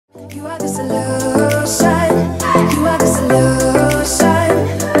You are the solution. You are the solution.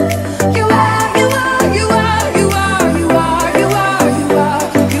 You are, you are, you are, you are, you are, you are, you are.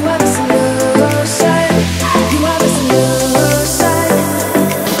 You are the solution. You are the solution.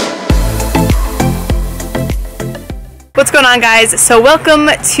 What's going on, guys? So welcome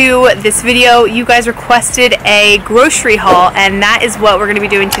to this video. You guys requested a grocery haul, and that is what we're going to be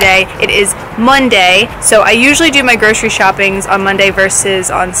doing today. It is Monday, so I usually do my grocery shoppings on Monday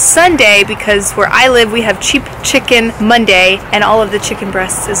versus on Sunday because where I live we have cheap chicken Monday, and all of the chicken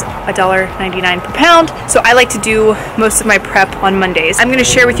breasts is $1.99 per pound, so I like to do most of my prep on Mondays. I'm going to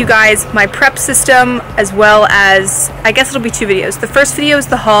share with you guys my prep system, as well as, I guess it'll be two videos. The first video is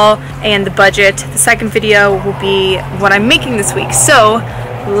the haul and the budget. The second video will be what I'm making this week. So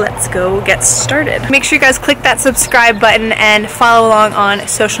let's go get started. Make sure you guys click that subscribe button and follow along on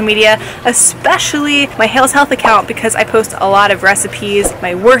social media, especially my Hale's Health account, because I post a lot of recipes,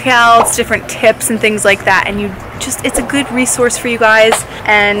 my workouts, different tips and things like that, and it's a good resource for you guys.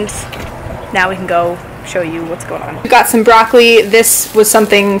 And now we can go show you what's going on. We got some broccoli. This was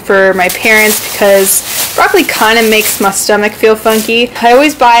something for my parents because broccoli kind of makes my stomach feel funky. I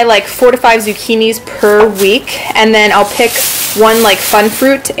always buy like 4 to 5 zucchinis per week, and then I'll pick one like fun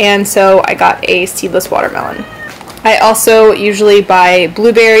fruit, and so I got a seedless watermelon. I also usually buy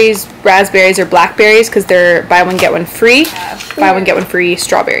blueberries, raspberries, or blackberries because they're buy one get one free. Buy one get one free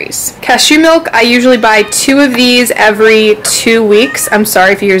strawberries. Cashew milk, I usually buy 2 of these every 2 weeks. I'm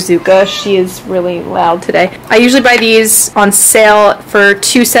sorry if you hear Zuka, she is really loud today. I usually buy these on sale for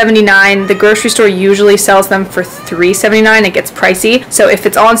 $2.79. The grocery store usually sells them for $3.79. It gets pricey. So if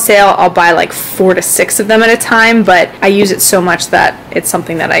it's on sale, I'll buy like 4 to 6 of them at a time, but I use it so much that it's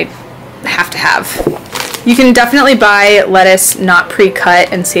something that I have to have. You can definitely buy lettuce not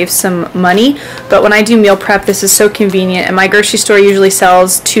pre-cut and save some money, but when I do meal prep, this is so convenient, and my grocery store usually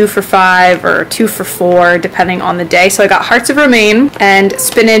sells 2 for $5 or 2 for $4 depending on the day. So I got hearts of romaine and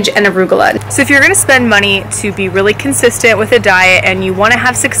spinach and arugula. So if you're going to spend money to be really consistent with a diet and you want to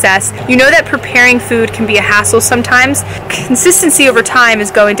have success, you know that preparing food can be a hassle sometimes. Consistency over time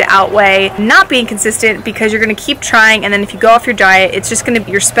is going to outweigh not being consistent, because you're going to keep trying, and then if you go off your diet, it's just going to,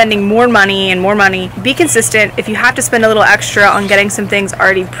 you're spending more money and more money. Be consistent. If you have to spend a little extra on getting some things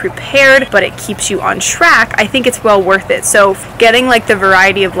already prepared, but it keeps you on track, I think it's well worth it. So getting like the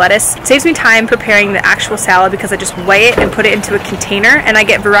variety of lettuce saves me time preparing the actual salad, because I just weigh it and put it into a container, and I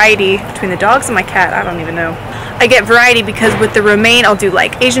get variety between the dogs and my cat. I don't even know. I get variety because with the romaine, I'll do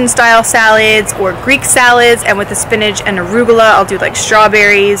like Asian style salads or Greek salads, and with the spinach and arugula, I'll do like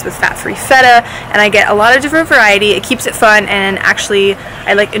strawberries with fat-free feta, and I get a lot of different variety. It keeps it fun, and actually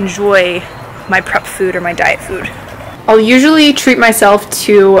I like enjoy my prep food or my diet food. I'll usually treat myself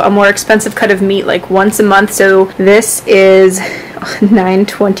to a more expensive cut of meat like once a month, so this is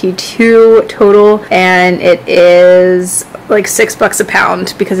 $9.22 total, and it is like $6 a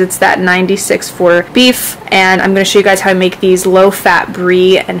pound because it's that 96 for beef. And I'm going to show you guys how I make these low-fat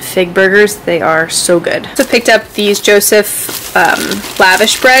brie and fig burgers. They are so good. So I picked up these Joseph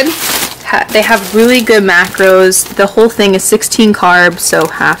lavish bread. They have really good macros. The whole thing is 16 carbs, so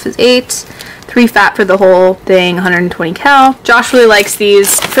half is 8. 3 fat for the whole thing, 120 cal. Josh really likes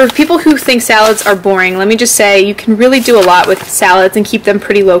these. For people who think salads are boring, let me just say you can really do a lot with salads and keep them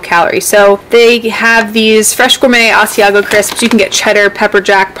pretty low calorie. So they have these fresh gourmet Asiago crisps. You can get cheddar, pepper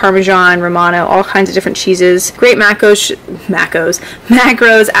jack, parmesan, romano, all kinds of different cheeses. Great macros,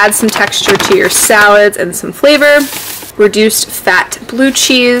 add some texture to your salads and some flavor. Reduced fat blue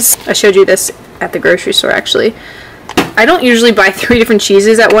cheese. I showed you this at the grocery store actually. I don't usually buy 3 different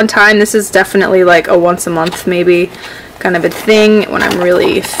cheeses at one time. This is definitely like a once a month maybe kind of a thing when I'm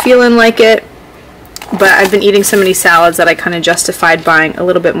really feeling like it. But I've been eating so many salads that I kind of justified buying a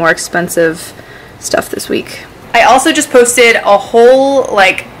little bit more expensive stuff this week. I also just posted a whole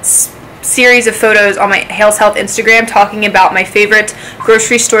like series of photos on my Hale's Health Instagram talking about my favorite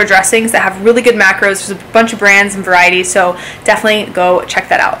grocery store dressings that have really good macros. There's a bunch of brands and varieties, so definitely go check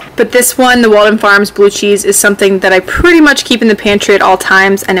that out. But this one, the Walden Farms blue cheese, is something that I pretty much keep in the pantry at all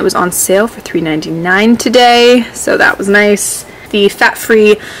times, and it was on sale for $3.99 today, so that was nice. The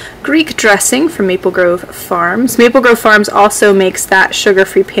fat-free Greek dressing from Maple Grove Farms. Maple Grove Farms also makes that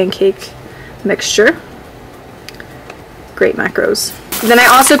sugar-free pancake mixture. Great macros. Then I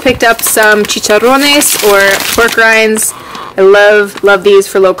also picked up some chicharrones, or pork rinds. I love these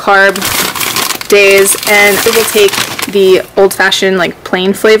for low carb days, and it will take the old-fashioned like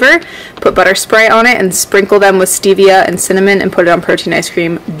plain flavor, put butter spray on it, and sprinkle them with stevia and cinnamon and put it on protein ice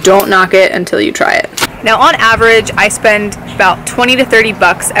cream. Don't knock it until you try it. Now on average, I spend about 20 to 30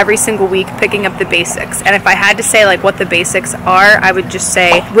 bucks every single week picking up the basics. And if I had to say like what the basics are, I would just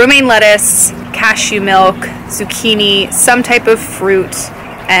say romaine lettuce, cashew milk, zucchini, some type of fruit,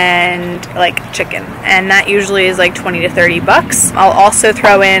 and like chicken, and that usually is like 20 to 30 bucks. I'll also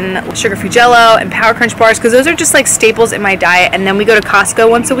throw in sugar-free Jello and Power Crunch bars because those are just like staples in my diet. And then we go to Costco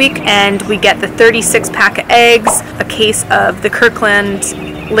once a week and we get the 36 pack of eggs, a case of the Kirkland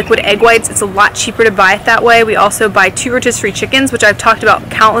liquid egg whites. It's a lot cheaper to buy it that way. We also buy 2 rotisserie chickens, which I've talked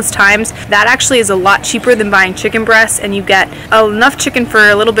about countless times. That actually is a lot cheaper than buying chicken breasts, and you get enough chicken for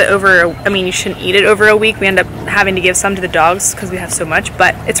a little bit over, I mean, you shouldn't eat it over a week. We end up having to give some to the dogs because we have so much,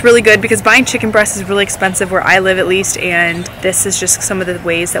 but it's really good because buying chicken breasts is really expensive where I live at least, and this is just some of the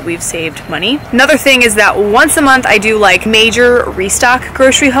ways that we've saved money. Another thing is that once a month I do like major restock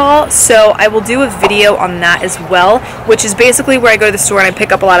grocery haul, so I will do a video on that as well, which is basically where I go to the store and I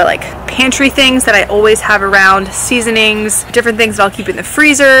pick up a lot of like pantry things that I always have around, seasonings, different things that I'll keep in the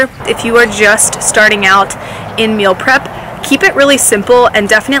freezer. If you are just starting out in meal prep, keep it really simple and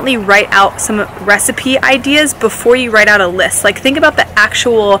definitely write out some recipe ideas before you write out a list. Like think about the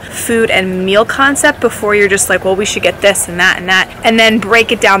actual food and meal concept before you're just like, well, we should get this and that and that, and then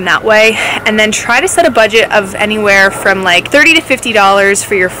break it down that way. And then try to set a budget of anywhere from like $30 to $50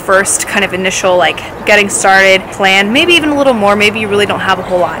 for your first kind of initial like getting started plan, maybe even a little more. Maybe you really don't have a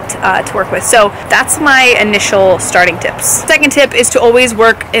whole lot to work with. So that's my initial starting tips. Second tip is to always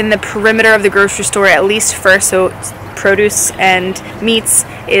work in the perimeter of the grocery store at least first. So produce and meats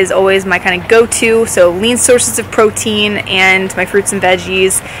is always my kind of go-to, so lean sources of protein and my fruits and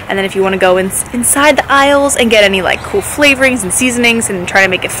veggies. And then if you want to go inside the aisles and get any like cool flavorings and seasonings and try to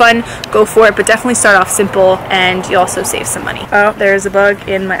make it fun, go for it, but definitely start off simple and you also save some money. Oh, there's a bug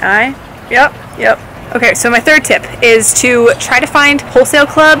in my eye. Yep. Okay, so my third tip is to try to find wholesale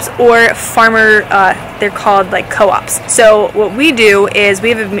clubs or farmer, they're called like co-ops. So what we do is we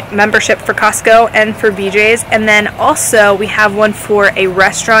have a membership for Costco and for BJ's, and then also we have one for a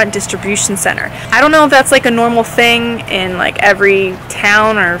restaurant distribution center. I don't know if that's like a normal thing in like every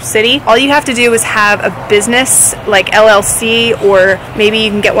town or city. All you have to do is have a business like LLC, or maybe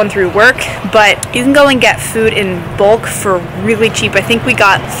you can get one through work, but you can go and get food in bulk for really cheap. I think we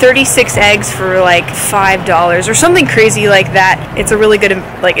got 36 eggs for like $5 or something crazy like that. It's a really good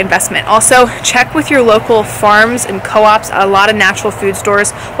like investment. Also, check with your local farms and co-ops. A lot of natural food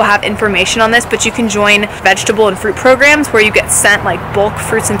stores will have information on this, but you can join vegetable and fruit programs where you get sent like bulk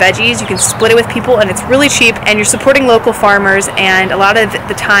fruits and veggies. You can split it with people and it's really cheap, and you're supporting local farmers, and a lot of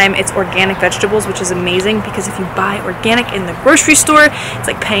the time it's organic vegetables, which is amazing because if you buy organic in the grocery store, it's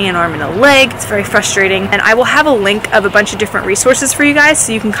like paying an arm and a leg. It's very frustrating. And I will have a link of a bunch of different resources for you guys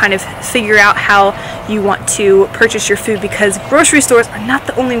so you can kind of figure out how you want to purchase your food, because grocery stores are not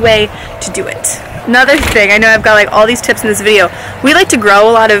the only way to do it. Another thing, I know I've got like all these tips in this video, we like to grow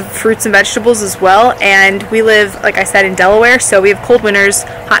a lot of fruits and vegetables as well, and we live, like I said, in Delaware, so we have cold winters,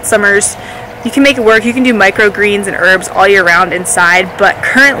 hot summers. You can make it work. You can do microgreens and herbs all year round inside, but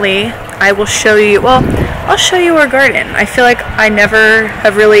currently I will show you, well, I'll show you our garden. I feel like I never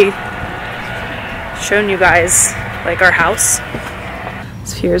have really shown you guys like our house.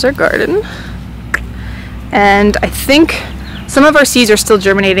 So here's our garden. And I think some of our seeds are still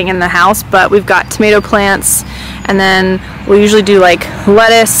germinating in the house, but we've got tomato plants, and then we'll usually do like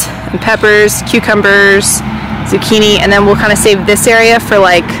lettuce and peppers, cucumbers, zucchini, and then we'll kind of save this area for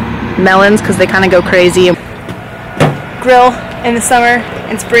like melons because they kind of go crazy. Grill in the summer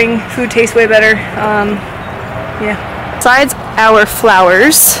and spring, food tastes way better. Yeah. Besides our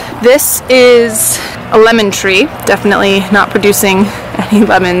flowers, this is a lemon tree, definitely not producing any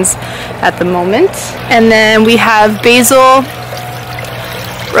lemons at the moment. And then we have basil,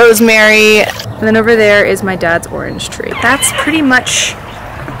 rosemary, and then over there is my dad's orange tree. That's pretty much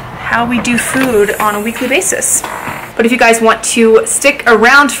how we do food on a weekly basis. But if you guys want to stick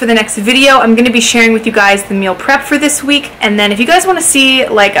around for the next video, I'm going to be sharing with you guys the meal prep for this week. And then if you guys want to see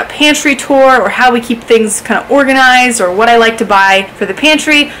like a pantry tour or how we keep things kind of organized or what I like to buy for the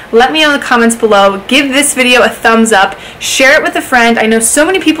pantry, let me know in the comments below. Give this video a thumbs up. Share it with a friend. I know so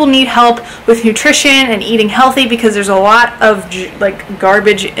many people need help with nutrition and eating healthy because there's a lot of like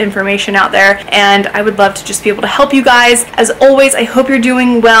garbage information out there, and I would love to just be able to help you guys. As always, I hope you're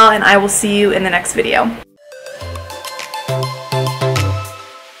doing well, and I will see you in the next video.